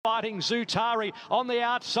Fighting Zutari on the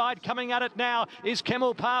outside. Coming at it now is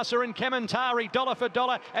Kemal Passer and Kementari, dollar for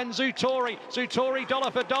dollar, and Zutori, dollar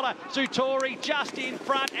for dollar. Zutori just in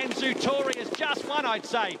front, and Zutori is just one, I'd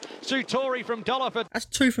say. Zutori from dollar for... That's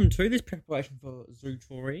 2 from 2, this preparation for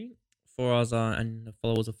Zutori. For us and the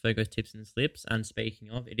followers of Fergo's Tips and Slips. And speaking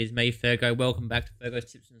of, it is me, Fergo. Welcome back to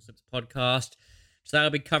Fergo's Tips and Slips podcast. Today I'll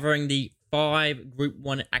be covering the 5 Group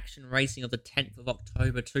 1 action racing of the 10th of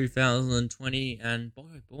October 2020. And boy,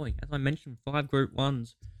 oh boy, as I mentioned, 5 Group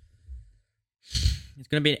 1s. It's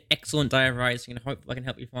going to be an excellent day of racing, and I hope I can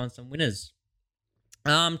help you find some winners.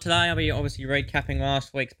 Today I'll be obviously recapping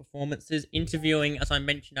last week's performances, interviewing, as I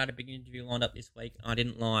mentioned, I had a big interview lined up this week. I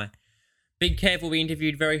didn't lie. Big Kev will be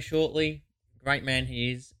interviewed very shortly. Great man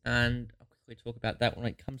he is, and I'll quickly talk about that when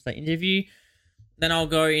it comes to that interview. Then I'll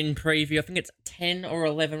go in preview. I think it's 10 or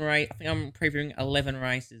 11 race. I think I'm previewing 11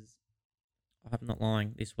 races. I'm not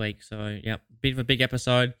lying this week, so yeah, bit of a big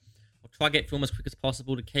episode. I'll try to get film as quick as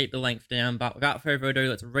possible to keep the length down, but without further ado,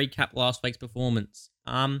 let's recap last week's performance.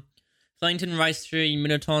 Flemington Race 3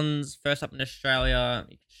 Minotons, first up in Australia.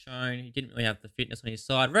 He shown he didn't really have the fitness on his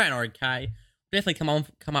side. Ran okay. Definitely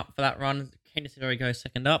come up for that run. Keen to see where he goes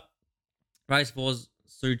second up. Race 4's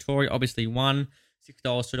Zutori obviously won. $6,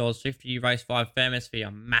 $2.50. Race 5 Fairmesphere,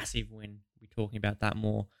 a massive win. We'll be talking about that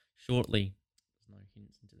more shortly. There's no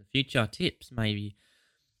hints into the future. Tips, maybe.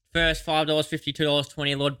 First, $5.50,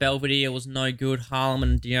 $2.20. Lord Belvedere was no good. Harlem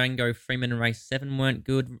and Django Freeman in race 7 weren't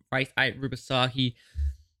good. Race 8, Rubisaki,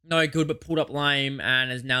 no good, but pulled up lame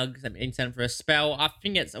and is now in sent for a spell. I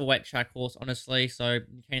think it's a wet track horse, honestly, so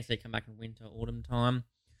you can see it come back in winter, autumn time.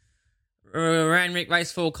 Ranwick,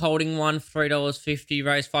 race 4, Colding won, $3.50.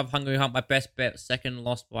 Race 5, Hungry Hunt, my best bet, second,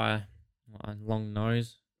 lost by a long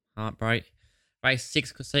nose, heartbreak. Race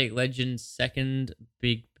 6, Cosaic Legend, second,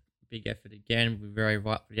 big effort again. We'll be very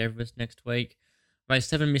right for the Everest next week. Race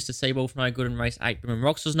 7, Mr. Seawolf, no good, and race 8, Brim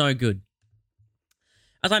Rocks was no good.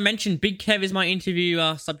 As I mentioned, Big Kev is my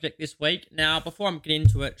interview subject this week. Now, before I get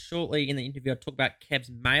into it, shortly in the interview, I'll talk about Kev's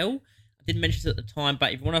mail. I didn't mention it at the time,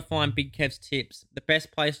 but if you want to find Big Kev's tips, the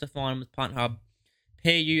best place to find him was Punt Hub,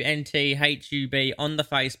 PUNTHUB, on the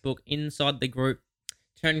Facebook, inside the group.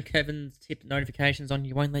 Turn Kevin's tip notifications on,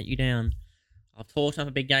 he won't let you down. I've talked up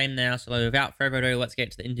a big game now, so without further ado, let's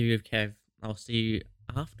get to the interview with Kev. I'll see you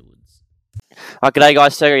afterwards. G'day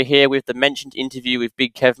guys, Sergey here with the mentioned interview with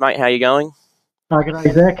Big Kev, mate. How you going?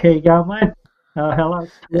 G'day Zach, how you going, mate? Hello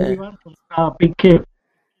to everyone from Big Kev.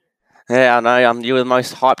 Yeah, I know. You were the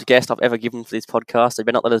most hyped guest I've ever given for this podcast, so you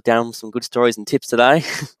better not let us down with some good stories and tips today.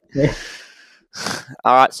 Yeah.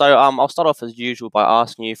 All right, so I'll start off as usual by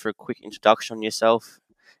asking you for a quick introduction on yourself.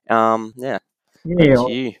 Yeah. To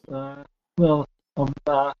you. Well, I'm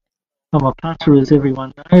a punter, as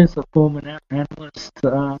everyone knows. A former analyst.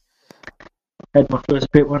 Had my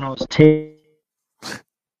first bet when I was 10,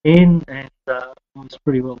 and I was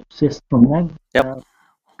pretty well obsessed from that. Yep.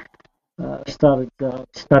 Started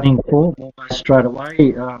studying form almost straight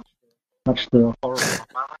away, much to the horror of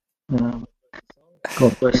my mother.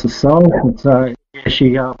 God bless her soul. And so, yeah,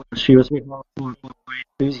 she was with my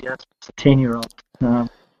enthusiasm as a 10-year-old. I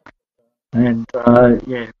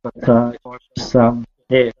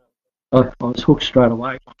was hooked straight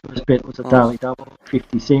away. My first bet was a daily double,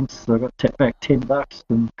 50 cents. So I got back $10,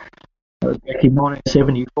 and that was back in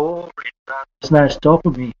 1974, and there's no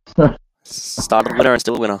stopping me. So, started a winner and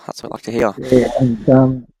still a winner. That's what I like to hear. Yeah,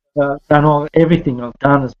 and everything I've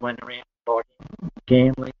done has went around like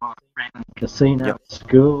gambling. I ran a casino at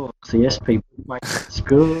school. I was the SP mate at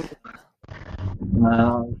school.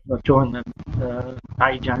 I joined the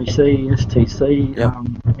AJC,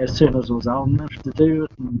 STC as soon as I was old enough to do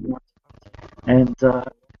it. And I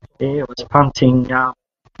was punting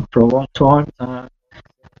for a long time. And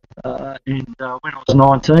when I was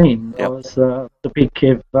 19, I was the Big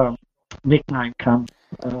Kev nickname come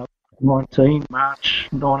 19 March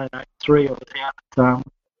 1983. I was out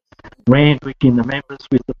Randwick in the members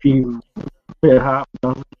with a few, half a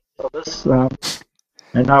dozen of us, and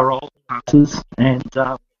they were old punters. And this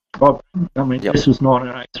was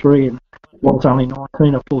 1983, and I was only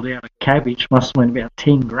 19. I pulled out a cabbage, must have went about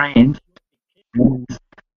 10 grand. And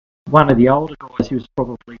one of the older guys, he was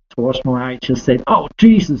probably twice my age, just said, "Oh,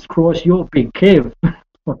 Jesus Christ, you're Big Kev."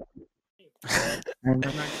 And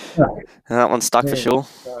that one stuck for sure.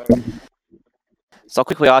 So I'll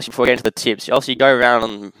quickly ask you before we get into the tips. You go around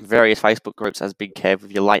on various Facebook groups as Big Kev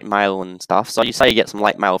with your late mail and stuff. So you say you get some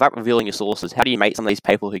late mail. Without revealing your sources, how do you meet some of these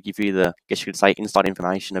people who give you the, I guess you could say, inside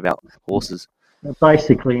information about horses?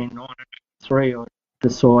 Basically, in 1993, I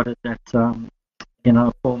decided that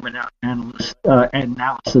form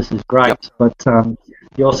analysis is great, Yep. but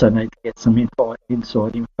you also need to get some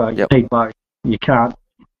inside info. You Yep. need both. You can't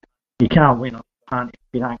win on the punt if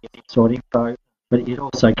you don't get inside info, but you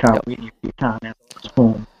also can't Yep. win if you can't analyse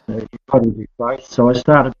form. So you've got to do both. So I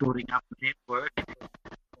started building up the network,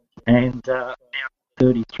 and now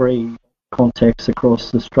 33 contacts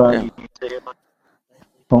across Australia, New Zealand,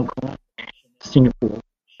 Hong Kong, and Singapore,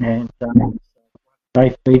 and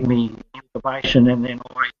they feed me information, and then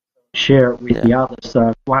I share it with the others.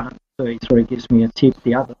 So one of the 33 gives me a tip,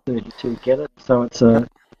 the other 32 get it. So it's a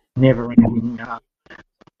never-ending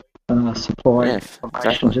supply of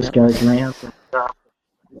information just goes around,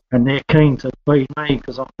 and they're keen to feed me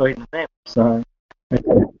because I'm feeding them. So it's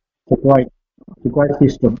a great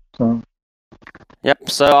system. So. Yep.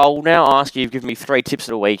 So I'll now ask you. You've given me 3 tips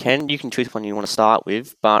of the weekend. You can choose one you want to start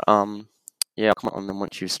with, but I'll come on them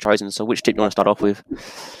once you've chosen. So which tip do you want to start off with?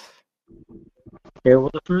 Yeah,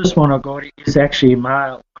 well, the first one I got is actually a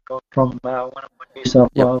mail I got from one of my New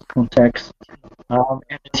South Wales contacts, and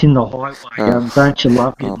it's in the highway. Don't you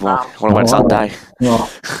love getting mail? What a Sunday. Well,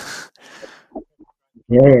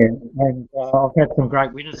 yeah, and I've had some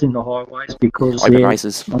great winners in the highways because Open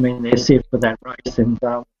races. they're set for that race, and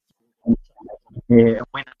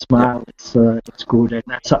when it's mail, it's good, and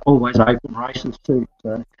that's always open races too.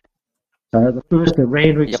 So the first at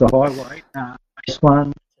Randwick's the highway, race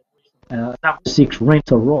 1. Number 6,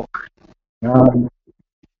 Rent a Rock.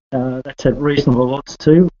 That's at reasonable odds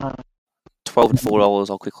too. $12 and $4.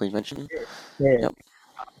 I'll quickly mention. Yeah. Yep.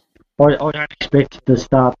 I don't expect it to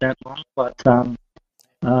start that long, but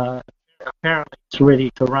apparently it's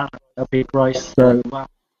ready to run a big race. So I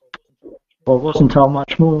wasn't told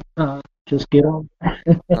much more. Just get on.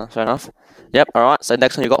 Fair enough. Yep. All right. So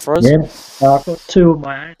next one you got for us? Yeah. I've got 2 of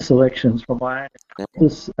my own selections from my own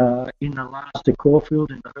courses in the last at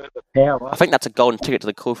Caulfield in the Herbert Power. I think that's a golden ticket to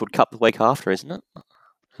the Caulfield Cup the week after, isn't it?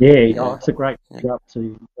 Yeah. It's a great up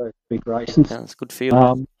to those big races. Yeah, it's a good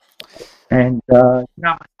field. And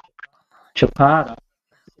number Chapada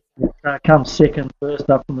comes second, first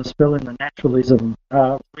up from the spill in the naturalism.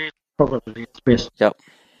 Really probably its best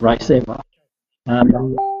race ever.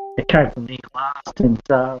 It came from near last, and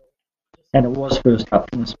it was first up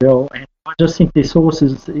from the spill. And I just think this horse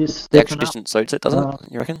is the extra distance suits it, doesn't it?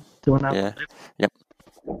 You reckon? To another level. Yep.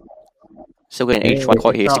 Still getting each way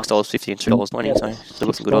quite here, $6.50 and $2.20, so still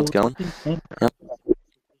got some good odds going.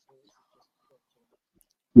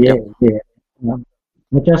 Yep. Yeah.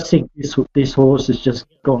 I just think this horse has just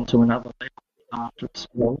gone to another level after its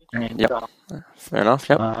spill. And, fair enough,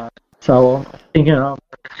 so I'm thinking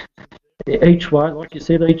each way, like you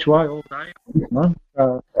said, each way all day.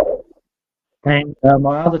 And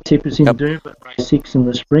my other tip is in Doomben, race 6 in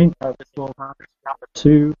the sprint, over 1200, number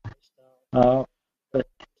 2,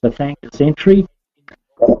 the Thanker's Entry.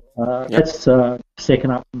 That's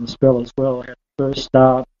second up from the spell as well. Had first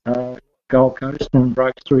start Gold Coast and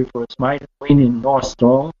broke through for its maiden win in nice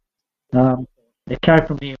style. It came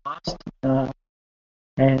from here last,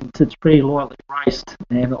 and it's pretty lightly raced,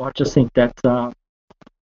 and I just think that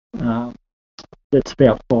that's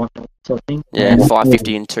about $5, I think. Yeah,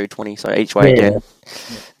 $5.50 and $2.20, so each way again.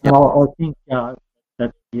 Yep. I think that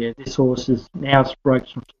this horse is now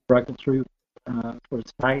broken through for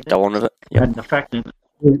its maiden. Go on with it. Yep. And the fact that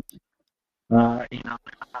it's in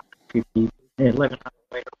 1100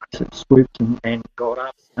 metre race, it swooped and got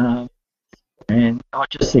up. And I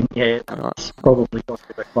just think, it's probably got a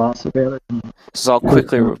bit of class about it. And so I'll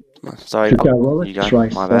quickly... sorry, you go,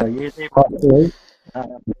 race. My bad. They're my 3.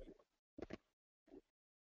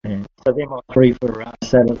 So they're my 3 for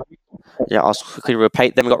Saturday. Yeah, I'll quickly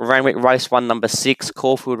repeat them. We've got Randwick race 1, number 6,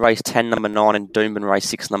 Caulfield race 10, number 9, and Doomben race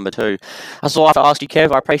 6, number 2. That's all I have to ask you,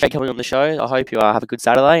 Kev. I appreciate coming on the show. I hope you have a good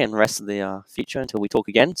Saturday and the rest of the future until we talk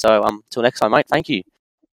again. So until next time, mate. Thank you.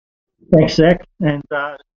 Thanks, Zach. And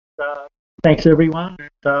thanks, everyone. And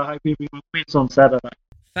I hope everyone wins on Saturday.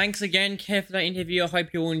 Thanks again, Kev, for that interview. I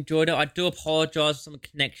hope you all enjoyed it. I do apologise for some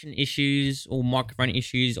connection issues or microphone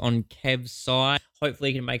issues on Kev's side.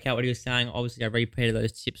 Hopefully you can make out what he was saying. Obviously, I repeated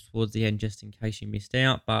those tips towards the end just in case you missed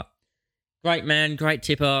out. But great man, great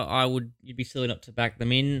tipper. You'd be silly not to back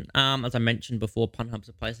them in. As I mentioned before, Punt Hub's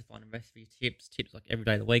a place to find the rest of your tips like every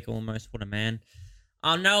day of the week almost. What a man.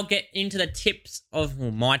 Now I'll get into the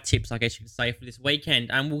my tips, I guess you could say, for this weekend.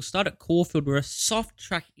 And we'll start at Caulfield, where a soft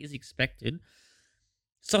track is expected.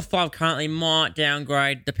 Soft 5 currently might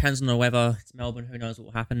downgrade, depends on the weather. It's Melbourne, who knows what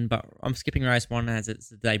will happen. But I'm skipping race 1 as it's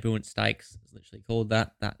the Debut Stakes. It's literally called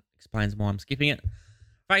that. That explains why I'm skipping it.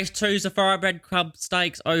 Race 2 is the Thoroughbred Club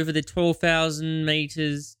Stakes over the 12,000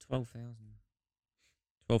 metres. 12,000?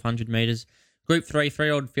 1,200 metres. Group 3,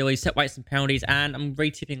 3-year-old filly, set weights and penalties, and I'm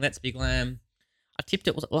re-tipping Let's Be Glam. I tipped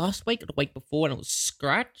it, was it last week or the week before, and it was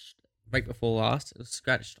scratched. Week before last, it was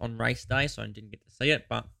scratched on race day, so I didn't get to see it,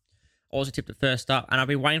 but I also tipped it first up, and I've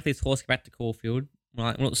been waiting for this horse to get back to Caulfield. When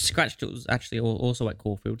it was scratched, it was actually also at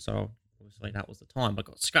Caulfield, so obviously that was the time, but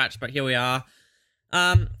got scratched, but here we are.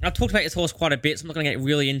 I've talked about this horse quite a bit, so I'm not going to get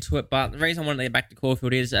really into it, but the reason I wanted to get back to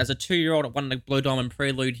Caulfield is, as a 2-year-old, it won the Blue Diamond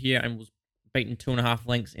Prelude here, and was beaten 2.5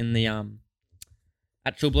 lengths in the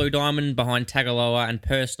actual Blue Diamond behind Tagaloa and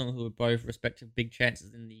Personal, who were both respective big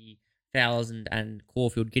chances in the Fowlers and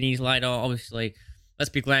Caulfield Guineas later. Obviously, Let's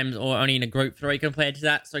Be Glam's only in a Group 3 compared to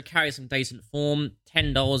that, so carries some decent form.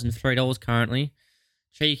 $10 and $3 currently.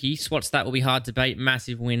 Cheeky. Swats that will be hard to beat.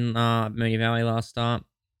 Massive win Moonee Valley last start.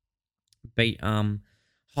 Beat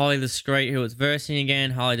Highly Discreet, who was versing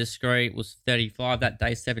again. Highly Discreet was 35 that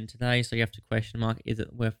day, 7 today, so you have to question mark, is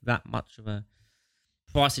it worth that much of a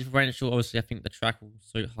price differential? Obviously, I think the track will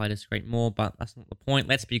suit Highly Discreet more, but that's not the point.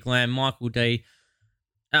 Let's Be Glam, Michael D.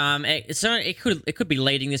 It could be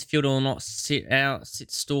leading this field or not sit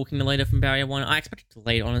stalking the leader from barrier 1. I expect it to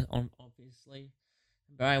lead on obviously.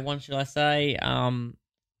 Barrier 1, should I say.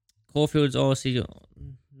 Caulfield's obviously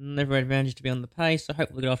never advantage to be on the pace, so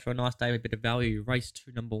hopefully we'll get off to a nice day with a bit of value. Race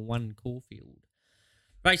 2, number 1, Caulfield.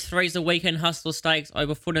 Race 3 is the Weekend Hustler Stakes,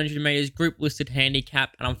 over 400 metres, group listed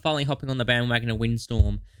handicap, and I'm finally hopping on the bandwagon of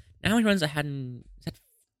Windstorm. Now, how many runs I had in... Is that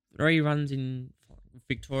 3 runs in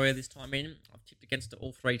Victoria this time in? I've tipped against it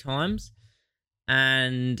all 3 times,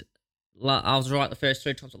 and I was right the first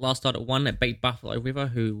 3 times. At last start at 1, it beat Buffalo River,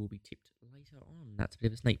 who will be tipped later on. That's a bit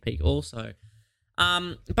of a sneak peek also.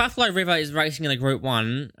 Buffalo River is racing in a Group 1,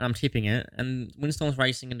 and I'm tipping it, and Windstorm's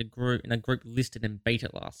racing in a group listed and beat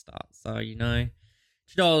it last start. So, you know,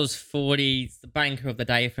 $2.40, it's the banker of the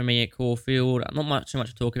day for me at Caulfield. Not too much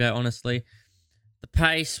to talk about, honestly. The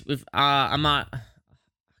pace with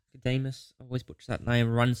Demas, I always butcher that name,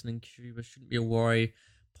 Runson and Cuba, shouldn't be a worry.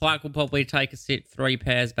 Pike will probably take a sit 3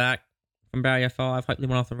 pairs back from barrier 5, hopefully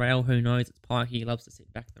one off the rail, who knows, it's Pike, he loves to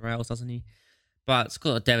sit back the rails, doesn't he? But it's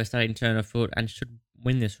got a devastating turn of foot and should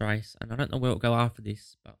win this race, and I don't know where it'll go after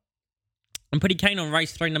this, but I'm pretty keen on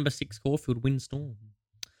race 3, number 6, Caulfield, Windstorm.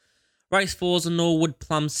 Race 4 is the Norwood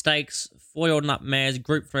Plum Stakes, 4-year-old and up mares,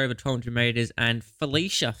 Group 3 over 200 metres, and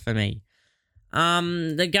Felicia for me.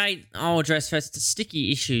 The gate I'll address first. It's a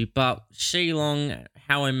sticky issue, but Shilong,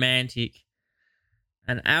 Howomantic,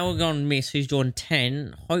 and Algon Miss, who's drawn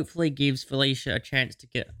 10, hopefully gives Felicia a chance to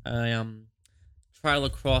get a trail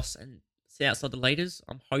across and sit outside the leaders.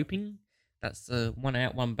 I'm hoping that's the 1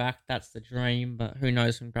 out, 1 back. That's the dream, but who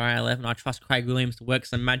knows from barrier 11. I trust Craig Williams to work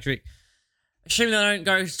some magic. Assuming they don't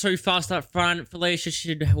go too fast up front,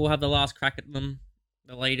 Felicia will have the last crack at them,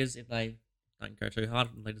 the leaders, if they don't go too hard.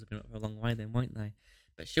 The leaders have been up for a long way then, won't they?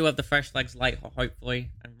 But she'll have the fresh legs late,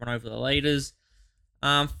 hopefully, and run over the leaders.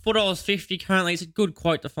 $4.50 currently. It's a good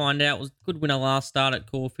quote to find out. It was a good winner last start at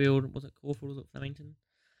Caulfield. Was it Caulfield or was it Flemington?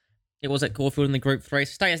 It was at Caulfield in the Group 3.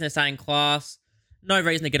 So stays in the same class. No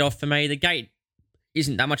reason to get off for me. The gate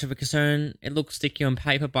isn't that much of a concern. It looks sticky on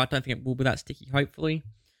paper, but I don't think it will be that sticky, hopefully.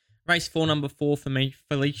 Race 4, number 4 for me,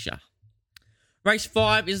 Felicia. Race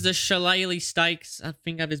 5 is the Shillelagh Stakes. I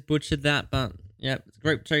think I just butchered that, but yeah, it's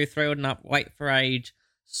Group 2, 3-year-old and up, weight for age,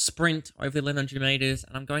 sprint over the 1100 metres,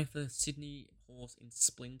 and I'm going for the Sydney horse in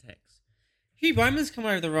Splintex. Hugh Bowman's come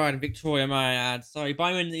over the ride in Victoria, may I add. So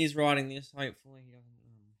Bowman is riding this, hopefully.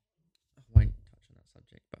 I won't touch on that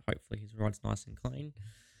subject, but hopefully his ride's nice and clean.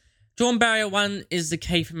 Drawn barrier 1 is the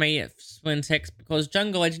key for me at Splintex because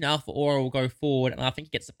Jungle Legend Alpha Aura will go forward, and I think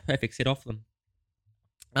he gets the perfect sit off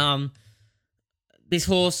them. This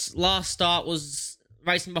horse, last start, was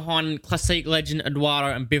racing behind Classique Legend,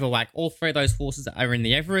 Eduardo, and Bivouac. All 3 of those horses are in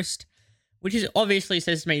the Everest, which is obviously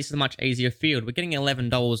says to me this is a much easier field. We're getting $11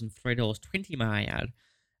 and $3.20, may I add.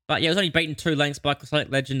 But yeah, it was only beaten 2 lengths by Classique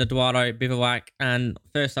Legend, Eduardo, Bivouac, and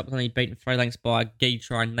first up was only beaten 3 lengths by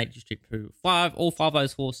Geetry and Lake District, who all 5 of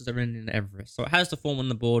those horses are in the Everest. So it has the form on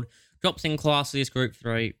the board. Drops in class for this Group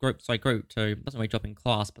 2. Doesn't really drop in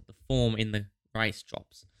class, but the form in the race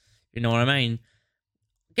drops. You know what I mean?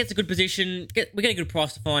 Gets a good position. We get a good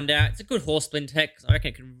price to find out. It's a good horse, Splintex. I reckon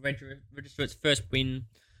it can register its first win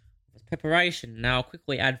with preparation. Now I'll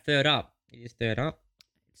quickly add third up. It is third up.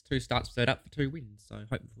 It's 2 starts third up for 2 wins. So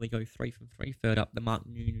hopefully go 3 from 3 third up. The Mark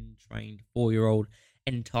Noonan trained 4-year-old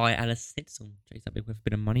Entai Alice Setzel. Jeez, that'd be worth a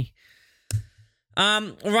bit of money.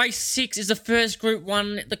 Race 6 is the first Group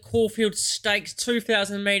 1, the Caulfield Stakes,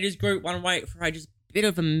 2,000 metres, Group 1 weight for ages. Bit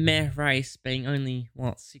of a meh race, being only,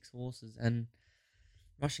 6 horses, and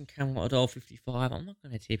Russian Camel $1.55. I'm not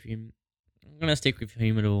going to tip him. I'm going to stick with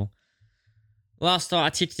Humidor. Last start, I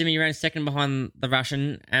tipped him. He ran second behind the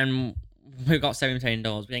Russian, and we got $17.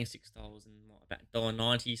 We're getting $6 and about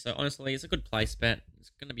 $1.90. So honestly, it's a good place bet. It's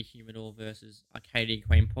going to be Humidor versus Arcadia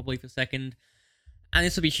Queen probably for second. And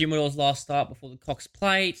this will be Humidor's last start before the Cox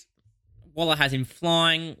Plate. Waller has him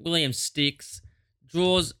flying. Williams sticks.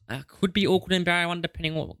 Draws could be awkward in barrier 1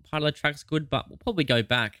 depending on what part of the track's good, but we'll probably go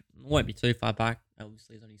back. It won't be too far back.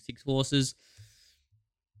 Obviously, there's only 6 horses.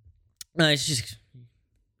 No, it's just, you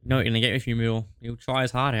know what you're going to get with Humidor. He'll try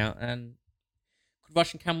his heart out. And could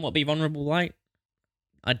Russian Camelot be vulnerable late?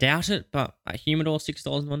 I doubt it, but at Humidor,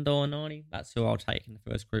 $6 and $1.90. That's who I'll take in the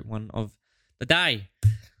first Group 1 of the day.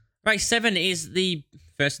 Race 7 is the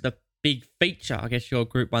first of the big feature, I guess, your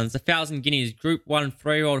Group 1s. The 1,000 Guineas, Group 1,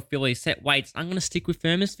 3-year-old filly, set weights. I'm going to stick with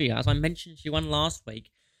Thermosphere. As I mentioned, she won last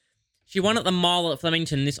week. She won at the mile at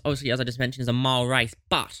Flemington. This, obviously, as I just mentioned, is a mile race,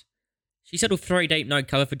 but she settled 3 deep, no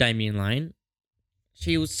cover for Damien Lane.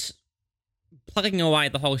 She was plugging away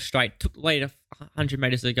the whole straight, took the lead 100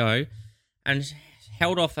 metres to go, and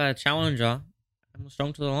held off a challenger and was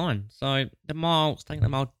strong to the line. So the mile, staying at the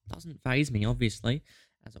mile doesn't faze me, obviously,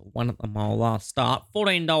 as it won at the mile last start.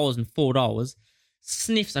 $14 and $4.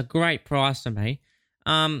 Sniff's a great price for me.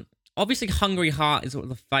 Obviously, Hungry Heart is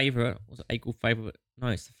the favourite. Was it equal favourite? No,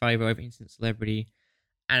 it's the favourite over Instant Celebrity.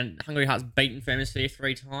 And Hungry Heart's beaten Thermosphere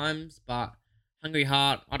 3 times, but Hungry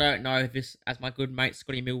Heart, I don't know if this, as my good mate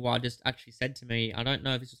Scotty Millward just actually said to me, I don't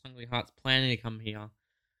know if this was Hungry Heart's planning to come here. On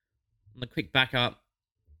the quick backup,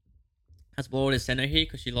 has Laura Centre here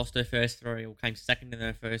because she lost her first 3, or came second in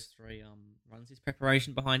her first 3 runs. This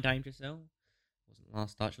preparation behind Danger Cell. Wasn't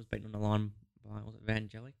last start, she was beaten on the line by, was it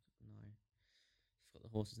Vangelic? No. I forgot the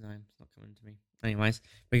horse's name. It's not coming to me. Anyways,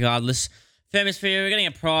 regardless. Thermosphere, we're getting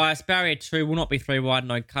a price. Barrier 2 will not be 3 wide,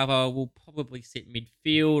 no cover. Will probably sit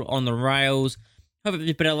midfield on the rails. Hope with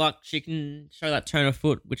a bit of luck, she can show that turn of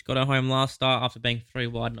foot, which got her home last start after being 3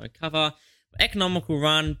 wide, no cover. Economical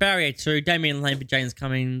run, Barrier 2, Damien Lane for James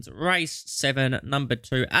Cummings. Race 7, number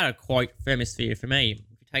 2, at a quote, Thermosphere for me. If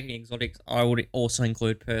you're taking exotics, I would also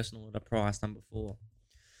include Personal at a price, number 4.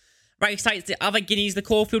 Race 8, the other Guineas, the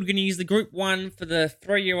Caulfield Guineas, the Group 1 for the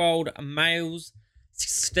 3-year-old males.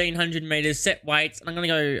 1,600 metres, set weights. And I'm going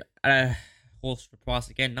to go at a horse for price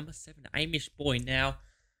again. Number 7, Amish Boy. Now,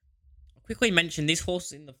 I'll quickly mention this horse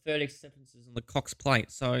is in the third acceptances on the Cox Plate.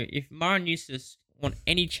 So if Murray Eustace want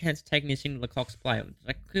any chance of taking this into the Cox Plate, which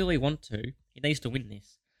I clearly want to, he needs to win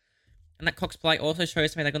this. And that Cox Plate also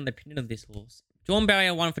shows me they've got the opinion of this horse. John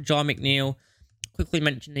Barrier 1 for John McNeil. Quickly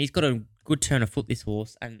mentioned he's got a good turn of foot, this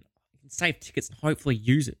horse, and he can save tickets and hopefully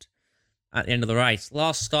use it at the end of the race.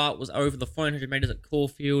 Last start was over the 400 metres at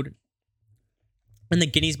Caulfield. And the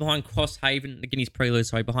Guineas behind Crosshaven, the Guineas prelude,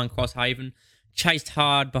 behind Crosshaven, chased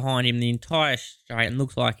hard behind him the entire straight, and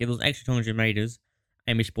looks like if it was extra 200 metres,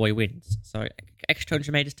 Amish Boy wins. So, extra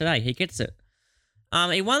 200 metres today, he gets it.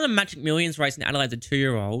 He won the Magic Millions race in Adelaide as a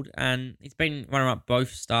 2-year-old, and he's been runner-up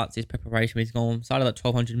both starts his preparation. He's gone, started at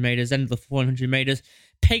 1,200 metres, ended the 400 metres.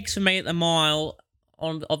 Peaks for me at the mile.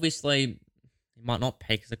 Obviously, he might not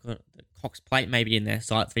peak because the Cox Plate may be in their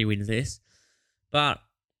sights if he wins this. But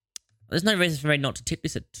there's no reason for me not to tip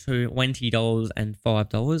this at $20 and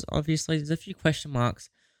 $5. Obviously, there's a few question marks.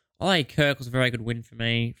 Ollie Kirk was a very good win for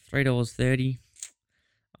me. $3.30.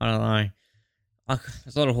 I don't know.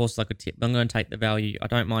 There's a lot of horses I could tip, but I'm going to take the value. I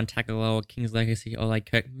don't mind Takaloa, King's Legacy, Ollie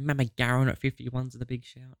Kirk. Remember Garon at 51's a big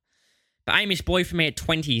shout. But Amish Boy for me at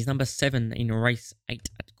 20 is number 7 in race 8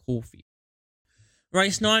 at Caulfield.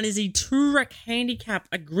 Race 9 is the Toorak Handicap,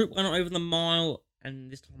 a Group 1 over the mile, and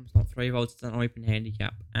this time it's not 3-year-olds, it's an open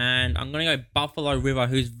handicap. And I'm going to go Buffalo River,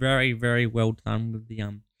 who's very, very well done with the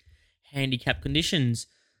handicap conditions.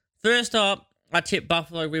 First up, I tipped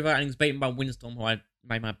Buffalo River, and he was beaten by Windstorm, who I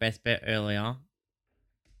made my best bet earlier.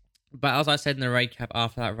 But as I said in the recap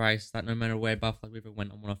after that race, that no matter where Buffalo River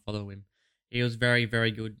went, I want to follow him. He was very,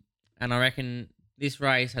 very good. And I reckon this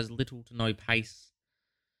race has little to no pace.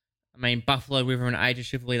 I mean, Buffalo River and Age of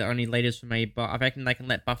Chivalry are the only leaders for me, but I reckon they can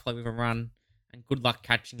let Buffalo River run, and good luck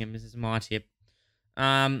catching him. This is my tip.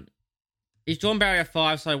 He's drawn barrier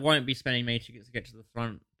 5, so I won't be spending me tickets to get to the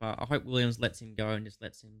front, but I hope Williams lets him go and just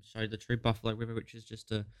lets him show the true Buffalo River, which is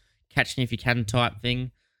just a catch me if you can type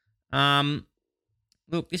thing.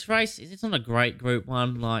 Look, this race, it's not a great Group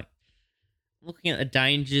 1. Like, looking at the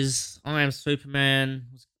dangers, I Am Superman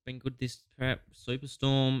has been good this prep.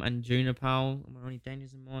 Superstorm and Juniper are my only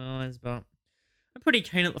dangers in my eyes, but I'm pretty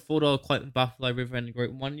keen at the $4 quote with Buffalo River in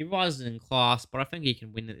Group 1. He rises in class, but I think he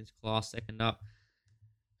can win at this class second up.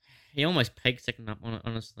 He almost peaked second up,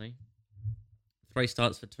 honestly. 3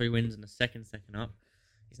 starts for 2 wins and a second up.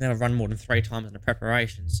 He's never run more than 3 times in a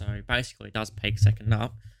preparation, so basically he does peak second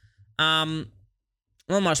up.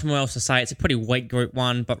 not much more else to say. It's a pretty weak Group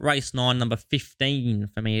 1, but race 9, number 15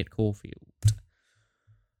 for me at Caulfield.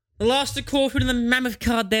 The last at Caulfield in the Mammoth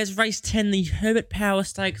card, there's race 10, the Herbert Power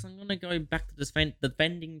Stakes. I'm going to go back to the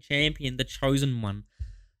defending champion, the Chosen One.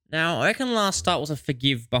 Now, I reckon last start was a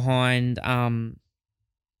forgive behind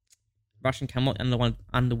Russian Camelot and the one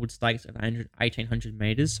Underwood Stakes at 1,800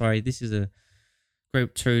 metres. Sorry, this is a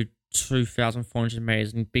Group 2, 2,400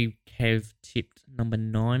 metres, and Big Kev tipped number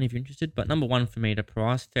 9 if you're interested. But number 1 for me to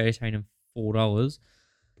price, $13 and $4.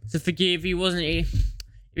 So forgive, he wasn't...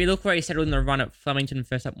 If you look where he settled in the run at Flemington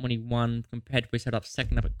first up when he won compared to where he set up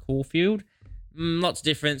second up at Caulfield, lots of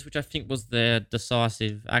difference, which I think was the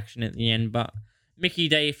decisive action at the end. But Mickey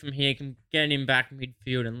D from here can get him back in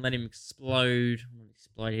midfield and let him explode. Well,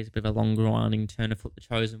 explode is a bit of a long grinding turn to foot, the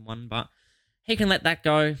Chosen One, but he can let that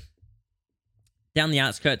go. Down the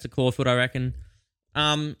outskirts of Caulfield, I reckon.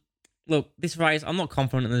 Look, this race, I'm not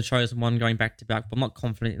confident in the Chosen One going back to back, but I'm not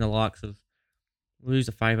confident in the likes of who's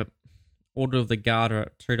a favourite. Order of the Garter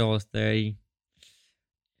at $2.30.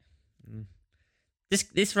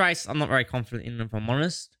 This race, I'm not very confident in, if I'm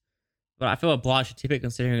honest. But I feel obliged to tip it,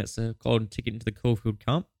 considering it's a golden ticket into the Caulfield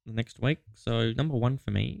Cup the next week. So, number 1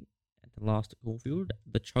 for me at the last at Caulfield,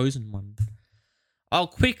 the Chosen One. I'll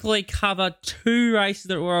quickly cover 2 races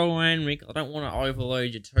at Royal Randwick. I don't want to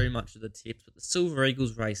overload you too much of the tips, but the Silver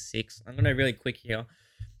Eagles race 6. I'm going to be really quick here.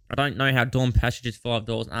 I don't know how Dawn Passage is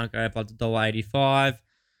 $5 and Argo Blood's $1.85.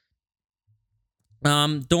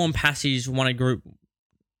 Dawn Passage won a Group... No,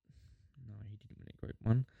 he didn't win a Group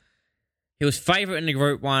 1. He was favourite in the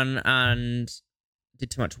Group 1 and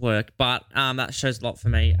did too much work, but that shows a lot for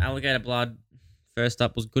me. Alligator Blood, first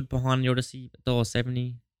up, was good behind the Odyssey,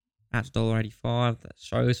 $1.70 at $1.85. That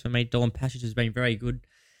shows for me. Dawn Passage has been very good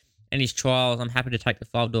in his trials. I'm happy to take the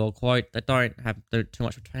 $5 quote. They don't have too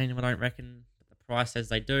much retaining, I don't reckon. But the price says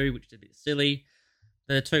they do, which is a bit silly.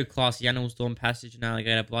 The 2 classy animals, Dawn Passage and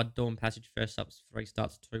Alligator Blood. Dawn Passage first up, 3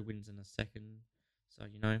 starts, 2 wins in a second. So,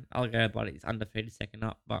 Alligator Blood is undefeated second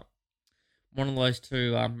up, but one of those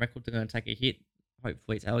 2 records are going to take a hit.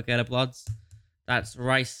 Hopefully it's Alligator Bloods. That's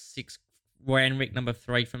race 6, Randwick, number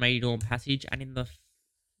 3 for me, Dawn Passage. And in the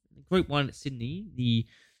Group 1 at Sydney, the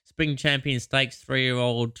Spring Champion Stakes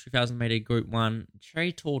 3-year-old 2,000 metre Group 1,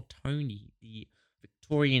 Cherry Tor Tony, the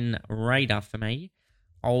Victorian Raider for me.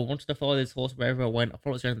 I wanted to follow this horse wherever I went. I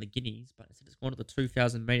followed it around the Guineas, but instead it's gone to the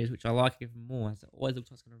 2,000 metres, which I like even more, as it always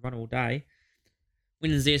looks like it's going to run all day.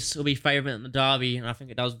 Wins this, will be favourite in the Derby, and I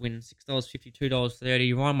think it does win $6.50,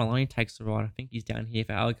 $2.30. Ryan Maloney takes the ride. I think he's down here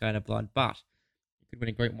for Alligator Blood, but he could win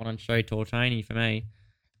a Group 1 on Cherry Tor Tony for me.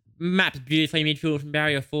 Maps beautifully midfield from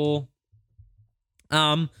barrier 4.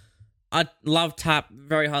 I love Tap,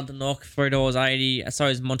 very hard to knock, $3.80. So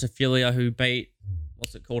is Montefilia, who beat,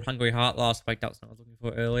 Hungry Heart last week. That's what I was looking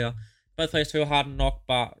for earlier. Both players 2 hard to knock,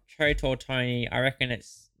 but Cherry Tor Tony, I reckon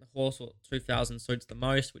it's the horse that 2,000 suits the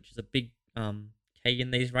most, which is a big key in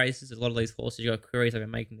these races. A lot of these horses, you got queries over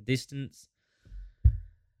making the distance.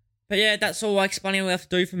 But yeah, that's all explaining we have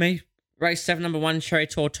to do for me. Race 7, number 1, Cherry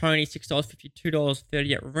Tor Tony, $6.50,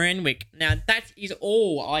 $2.30 at Randwick. Now, that is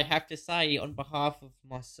all I have to say on behalf of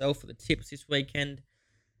myself for the tips this weekend.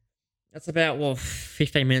 That's about,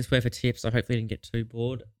 15 minutes worth of tips. I hopefully didn't get too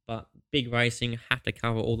bored. But big racing, have to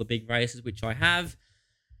cover all the big races, which I have.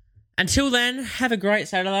 Until then, have a great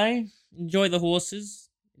Saturday. Enjoy the horses.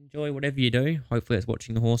 Enjoy whatever you do. Hopefully it's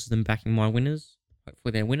watching the horses and backing my winners.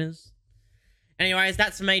 Hopefully they're winners. Anyways,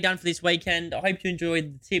 that's me done for this weekend. I hope you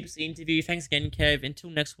enjoyed the tips, the interview. Thanks again, Kev. Until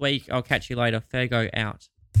next week, I'll catch you later. Fair go out.